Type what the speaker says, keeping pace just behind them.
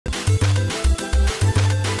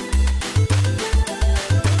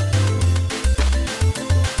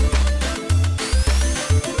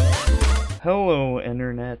Hello,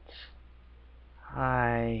 Internet.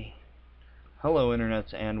 Hi. Hello,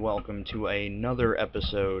 Internet, and welcome to another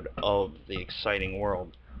episode of the exciting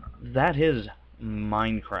world. That is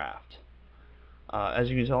Minecraft. As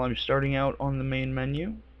you can tell, I'm starting out on the main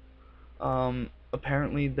menu.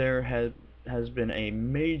 Apparently there has been a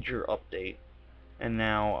major update, and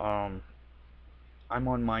now I'm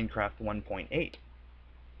on Minecraft 1.8,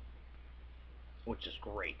 which is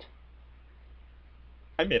great.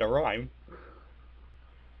 I made a rhyme.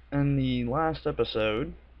 In the last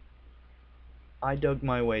episode, I dug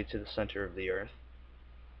my way to the center of the earth.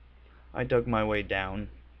 I dug my way down,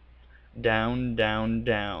 down, down,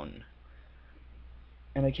 down.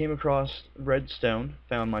 And I came across redstone,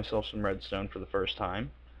 found myself some redstone for the first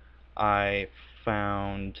time. I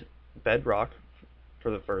found bedrock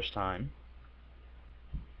for the first time.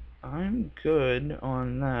 I'm good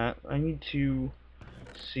on that. I need to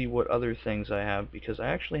see what other things I have, because I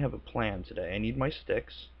actually have a plan today. I need my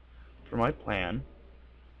sticks for my plan.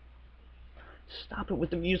 Stop it with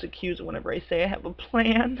the music cues whenever I say I have a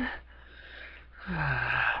plan.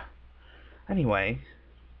 Anyway,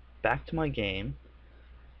 back to my game.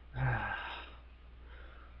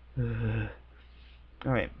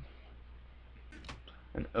 Alright.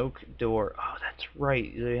 An oak door. Oh, that's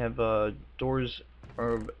right. They have doors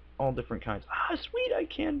of all different kinds. Ah, sweet! I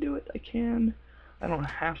can do it. I can. I don't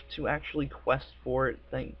have to actually quest for it,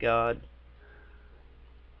 thank God.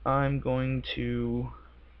 I'm going to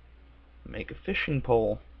make a fishing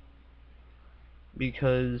pole,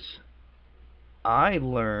 because I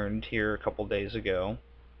learned here a couple days ago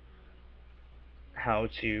how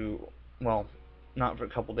to, well, not for a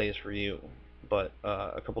couple days for you, but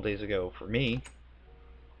a couple days ago for me,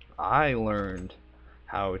 I learned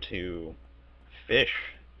how to fish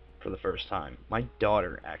for the first time. My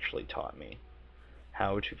daughter actually taught me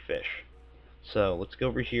how to fish. So let's go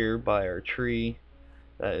over here by our tree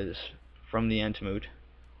that is from the Entomute.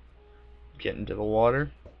 Get into the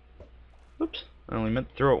water. Oops, I only meant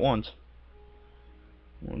to throw it once.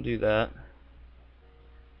 We'll do that.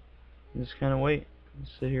 Just kind of wait.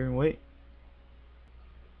 Just sit here and wait.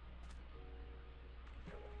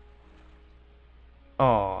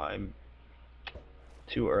 Oh, I'm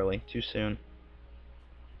too early, too soon.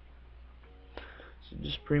 So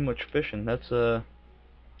just pretty much fishing. That's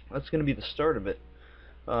gonna be the start of it.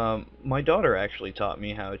 My daughter actually taught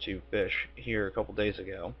me how to fish here a couple days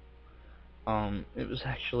ago. It was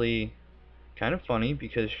actually kind of funny,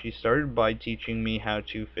 because she started by teaching me how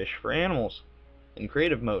to fish for animals in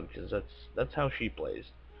creative mode, because that's how she plays,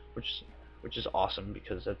 which is awesome,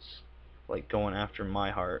 because that's like going after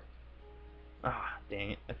my heart. Ah,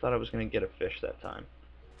 dang it! I thought I was gonna get a fish that time.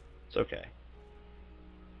 It's okay.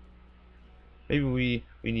 Maybe we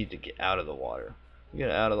need to get out of the water. We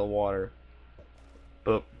get out of the water.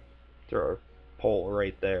 Boop. Throw our pole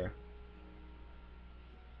right there.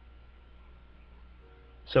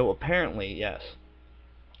 So apparently, yes,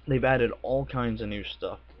 they've added all kinds of new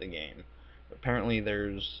stuff to the game. Apparently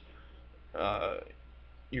there's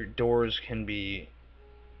your doors can be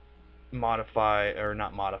modified, or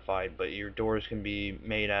not modified, but your doors can be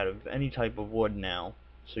made out of any type of wood now,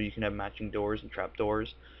 so you can have matching doors and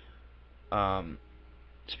trapdoors.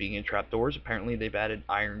 Speaking of trapdoors, apparently they've added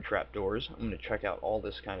iron trapdoors. I'm going to check out all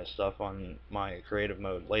this kind of stuff on my creative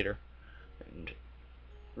mode later and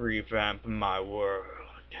revamp my world.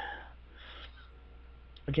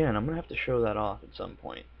 Again, I'm going to have to show that off at some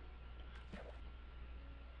point.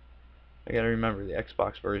 I gotta remember, the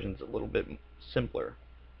Xbox version's a little bit simpler,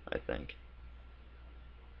 I think.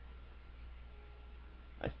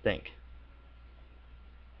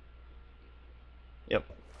 Yep.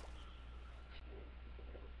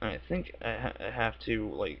 I think I have to,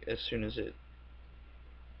 like, as soon as it...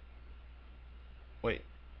 Wait.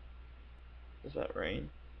 Does that rain?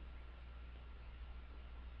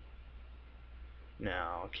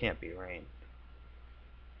 No, it can't be rain.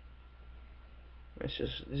 It's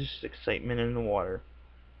just excitement in the water.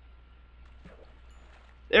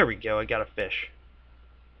 There we go, I got a fish.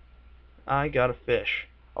 I got a fish.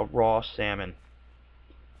 A raw salmon.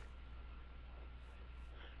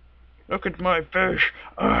 Look at my fish!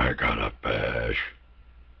 I got a fish!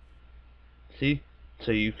 See?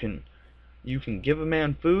 So you can give a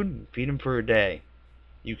man food and feed him for a day.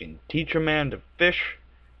 You can teach a man to fish,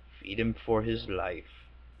 feed him for his life.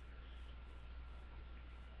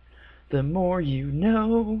 The more you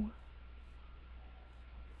know.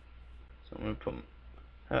 So I'm gonna put...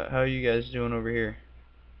 How are you guys doing over here?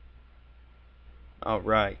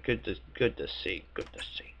 Alright, good to see. Good to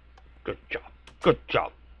see. Good job. Good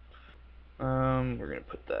job. We're gonna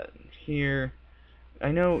put that in here.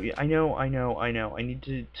 I know, I know, I know, I know. I need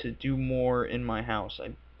to do more in my house.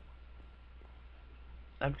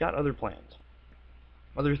 I've got other plans,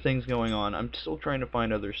 other things going on. I'm still trying to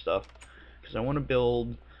find other stuff because I want to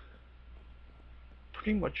build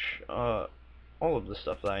pretty much all of the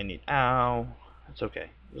stuff that I need. Ow, it's okay.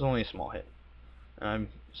 It was only a small hit. I'm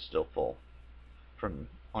still full from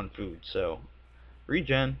on food, so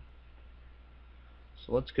regen.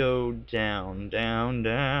 So let's go down, down,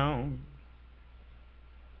 down.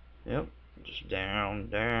 Yep, just down,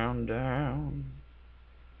 down, down.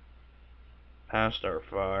 Past our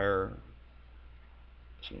fire.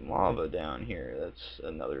 Some lava down here. That's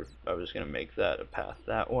another. I was gonna make that a path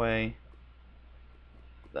that way.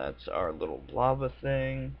 That's our little lava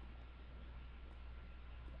thing.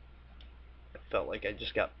 I felt like I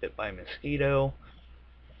just got bit by a mosquito.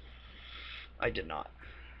 I did not.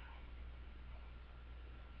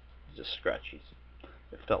 Just scratchies.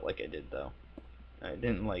 It felt like I did though. I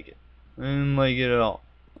didn't like it. I didn't like it at all.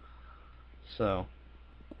 So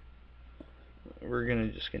we're gonna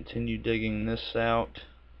just continue digging this out.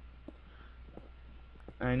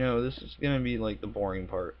 I know this is gonna be like the boring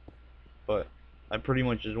part, but I pretty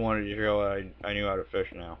much just wanted to show I knew how to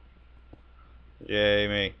fish now. Yay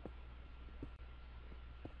me.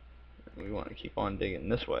 We want to keep on digging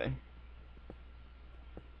this way.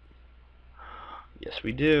 Yes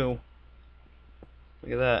we do.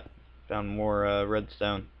 Look at that. Found more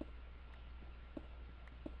redstone.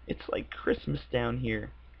 It's like Christmas down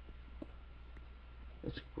here.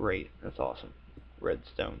 That's great. That's awesome.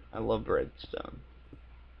 Redstone. I love redstone.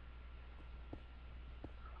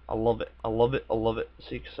 I love it. I love it. I love it.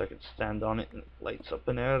 See, because I can stand on it and it lights up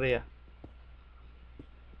an area.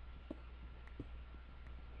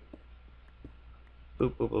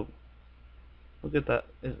 Boop, boop, boop. Look at that.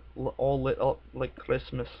 It's all lit up like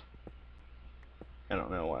Christmas. I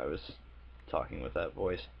don't know why I was talking with that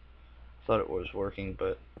voice. I thought it was working,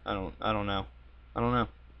 but I don't know. I don't know.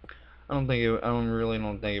 I really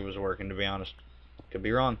don't think it was working, to be honest. Could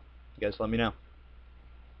be wrong. You guys let me know.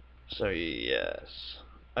 So yes,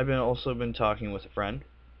 I've also been talking with a friend,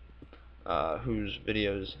 whose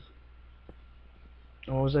videos.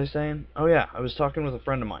 What was I saying? Oh yeah, I was talking with a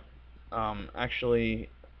friend of mine. Actually,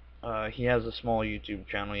 he has a small YouTube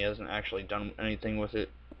channel. He hasn't actually done anything with it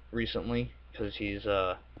recently because he's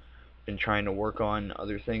been trying to work on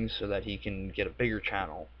other things so that he can get a bigger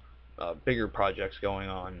channel, bigger projects going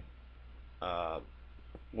on.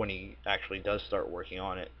 When he actually does start working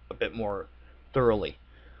on it a bit more thoroughly,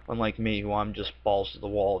 unlike me, who I'm just balls to the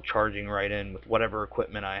wall, charging right in with whatever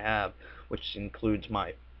equipment I have, which includes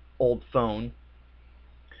my old phone,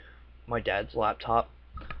 my dad's laptop,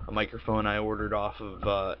 a microphone I ordered off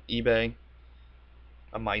of eBay,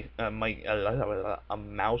 a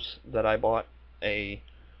mouse that I bought, a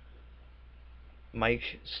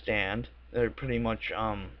mic stand. They're pretty much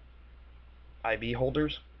IB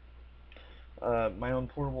holders. My own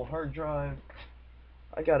portable hard drive.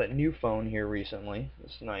 I got a new phone here recently.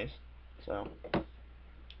 It's nice. So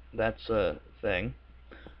that's a thing.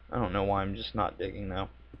 I don't know why I'm just not digging now.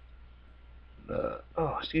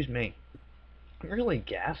 Oh, excuse me. I'm really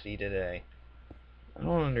gassy today. I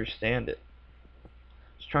don't understand it. I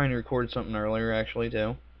was trying to record something earlier actually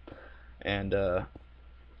too, and I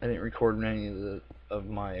didn't record any of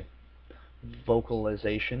my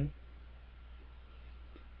vocalization.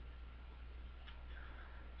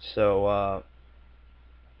 So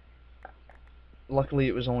luckily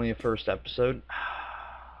it was only a first episode,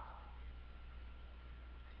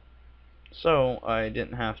 so I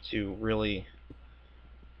didn't have to really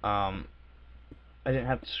I didn't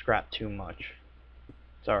have to scrap too much.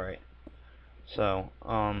 It's alright. So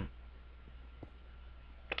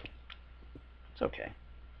it's okay.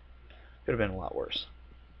 Could have been a lot worse,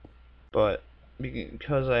 but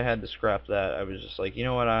because I had to scrap that, I was just like, you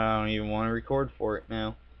know what, I don't even want to record for it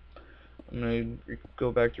now. I'm gonna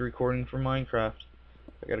go back to recording for Minecraft.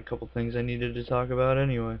 I got a couple things I needed to talk about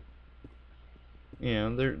anyway. You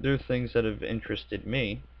know, they're things that have interested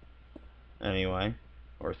me anyway,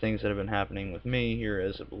 or things that have been happening with me here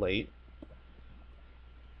as of late.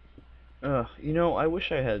 You know, I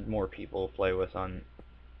wish I had more people to play with on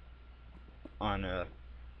a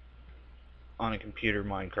computer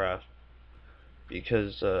Minecraft,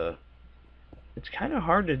 because it's kind of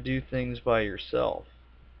hard to do things by yourself.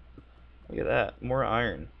 Look at that, more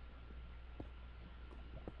iron.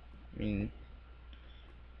 I mean,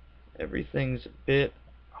 everything's a bit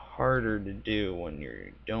harder to do when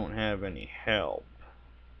you don't have any help.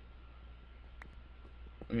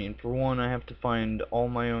 I mean, for one, I have to find all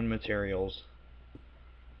my own materials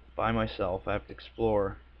by myself. I have to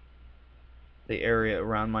explore the area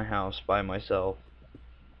around my house by myself.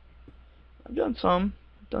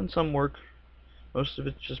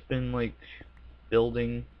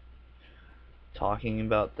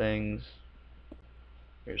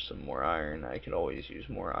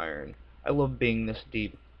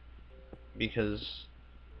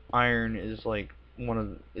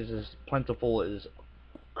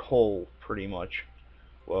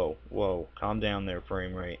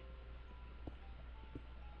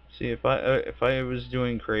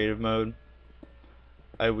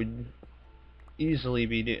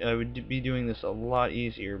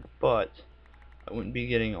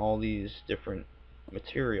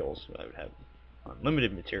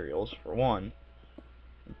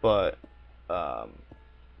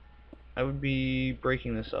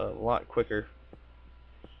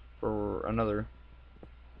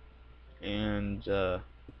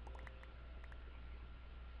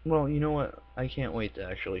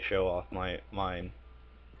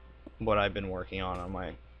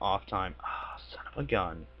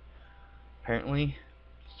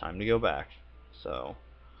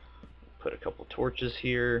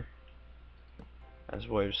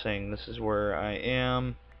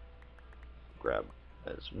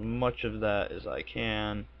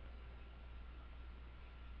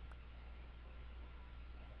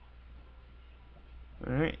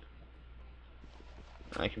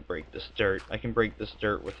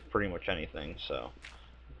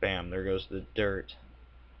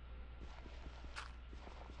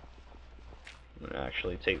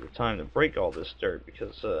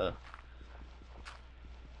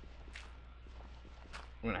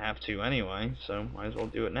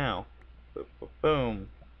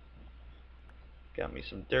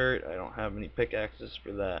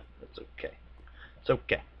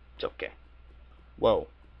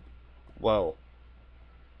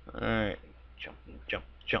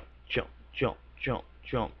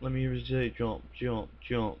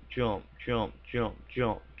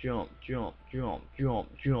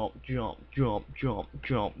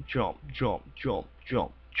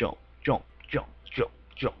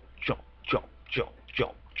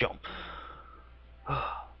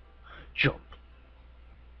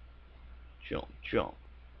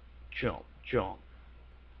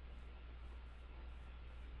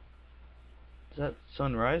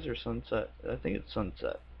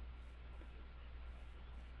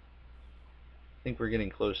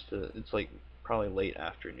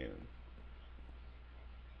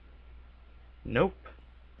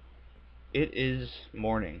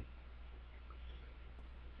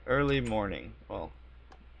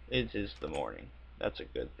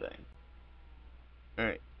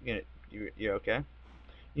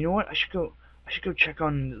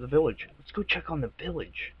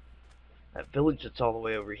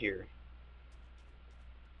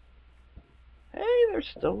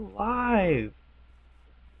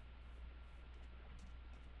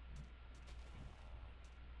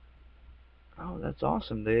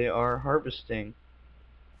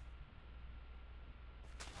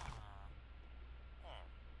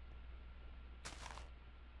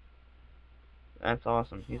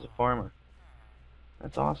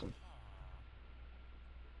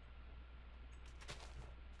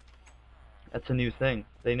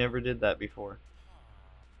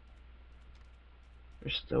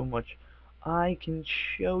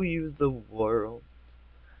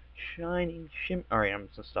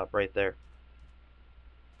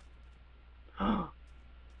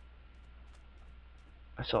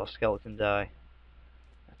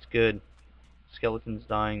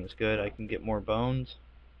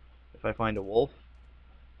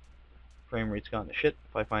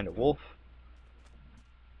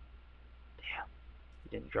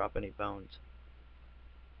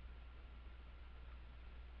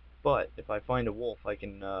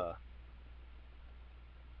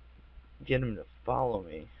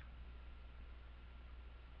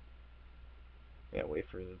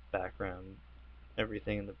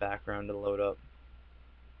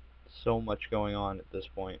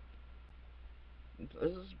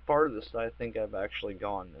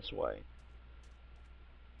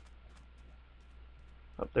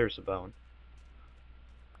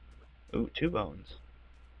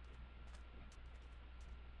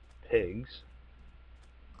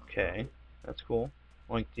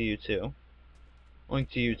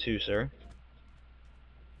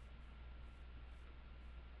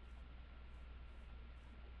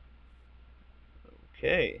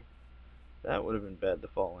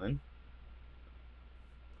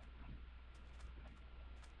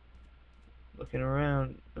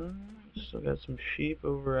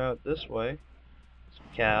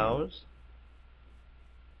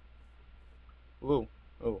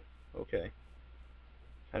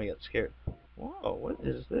 Whoa, what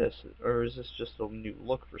is this? Or is this just a new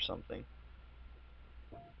look for something?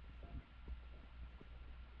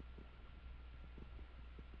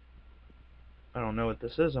 I don't know what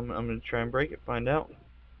this is. I'm gonna try and break it, find out.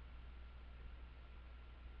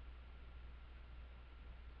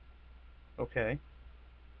 Okay.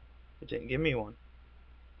 It didn't give me one.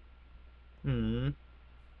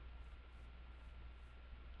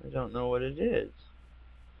 I don't know what it is.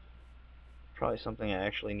 Probably something I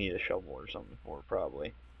actually need a shovel or something for,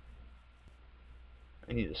 probably.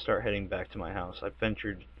 I need to start heading back to my house. I've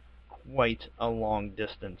ventured quite a long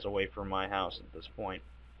distance away from my house at this point.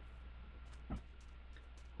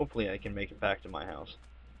 Hopefully I can make it back to my house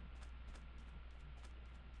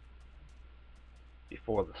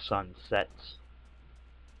before the sun sets.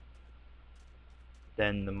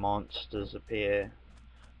 Then the monsters appear.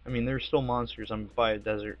 I mean, there's still monsters. I'm by a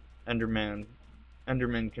desert. Enderman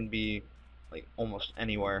can be, like, almost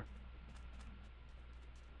anywhere.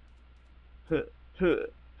 Huh, huh,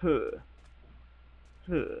 huh,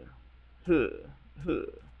 huh, huh, huh.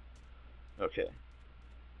 Okay.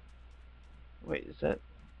 Wait, is that...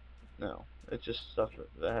 No. It's just stuff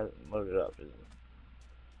that hasn't loaded up, is it?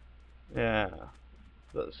 Yeah. I was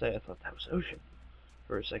about to say, I thought that was ocean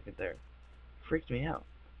for a second there. Freaked me out.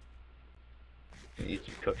 I need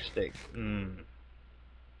some cooked steak.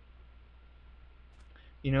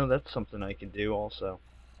 You know, that's something I can do also.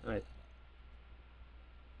 I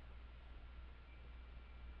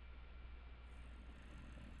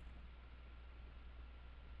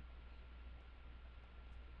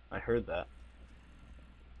heard that.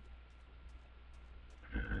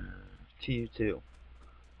 To you too.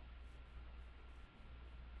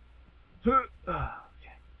 Okay.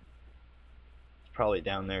 It's probably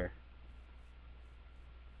down there.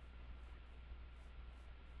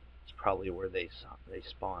 It's probably where they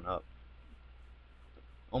spawn up.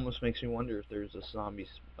 Almost makes me wonder if there's a zombie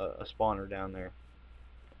a spawner down there.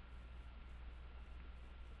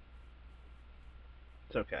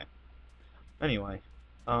 It's okay. Anyway,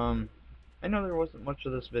 I know there wasn't much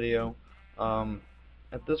of this video.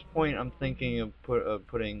 At this point, I'm thinking of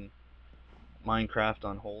putting Minecraft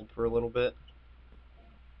on hold for a little bit,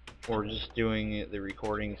 or just doing the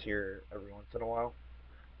recordings here every once in a while.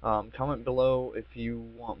 Comment below if you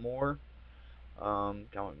want more.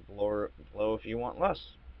 Comment below if you want less.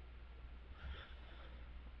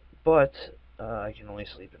 But I can only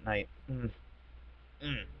sleep at night.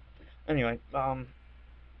 Anyway,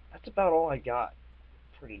 that's about all I got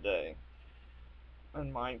for today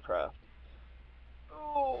on Minecraft.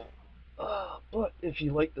 But if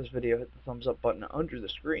you like this video, hit the thumbs up button under the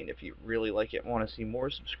screen. If you really like it and want to see more,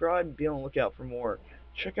 subscribe. Be on the lookout for more.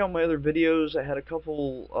 Check out my other videos. I had a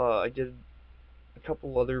couple. I did a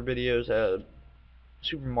couple other videos.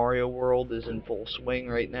 Super Mario World is in full swing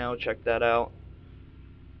right now. Check that out.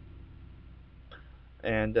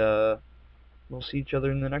 And we'll see each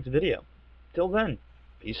other in the next video. Till then,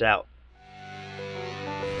 peace out.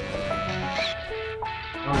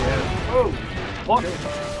 Oh yeah. Oh, fuck!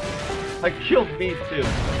 I killed me too.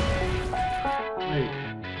 Wait.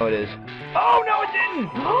 Oh, it is. Oh no, it didn't!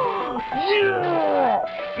 Yeah!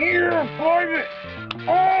 Yeah, find it!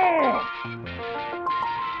 Oh!